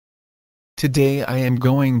Today I am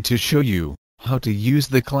going to show you how to use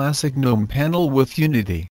the classic GNOME panel with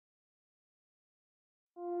Unity.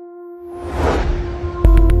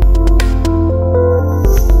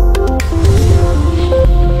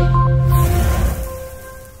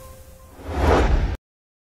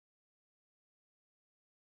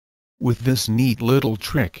 With this neat little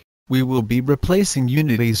trick, we will be replacing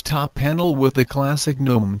Unity's top panel with the classic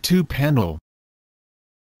Gnome2 panel.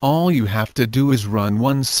 All you have to do is run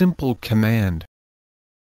one simple command.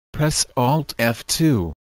 Press Alt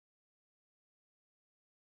F2.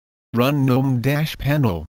 Run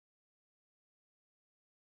gnome-panel.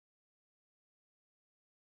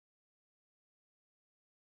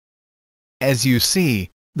 As you see,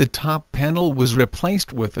 the top panel was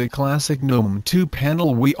replaced with the classic Gnome2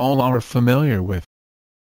 panel we all are familiar with.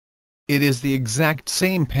 It is the exact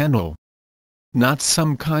same panel, not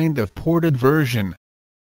some kind of ported version.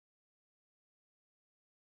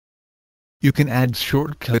 You can add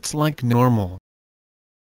shortcuts like normal.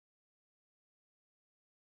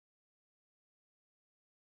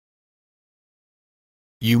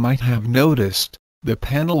 You might have noticed, the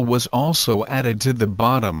panel was also added to the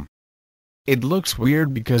bottom. It looks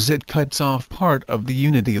weird because it cuts off part of the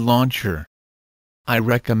Unity launcher. I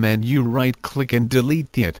recommend you right-click and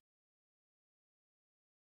delete it.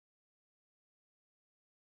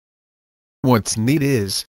 What's neat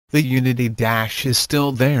is, the Unity dash is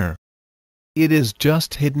still there. It is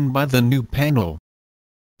just hidden by the new panel.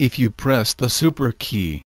 If you press the super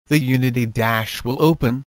key, the Unity dash will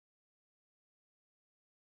open.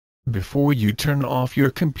 Before you turn off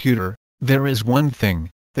your computer, there is one thing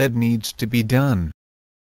that needs to be done.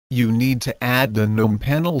 You need to add the GNOME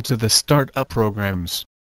panel to the Startup Programs.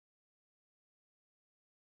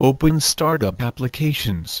 Open Startup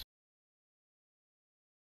Applications.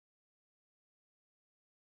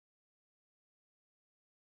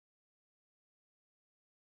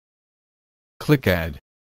 Click Add.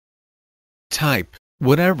 Type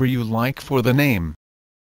whatever you like for the name.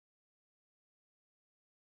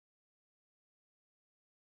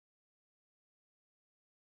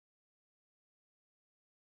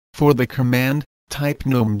 For the command, type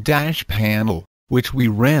gnome-panel, which we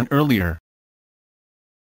ran earlier.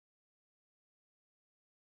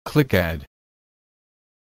 Click Add.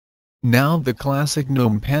 Now the classic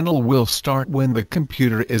GNOME panel will start when the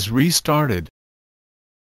computer is restarted.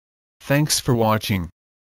 Thanks for watching.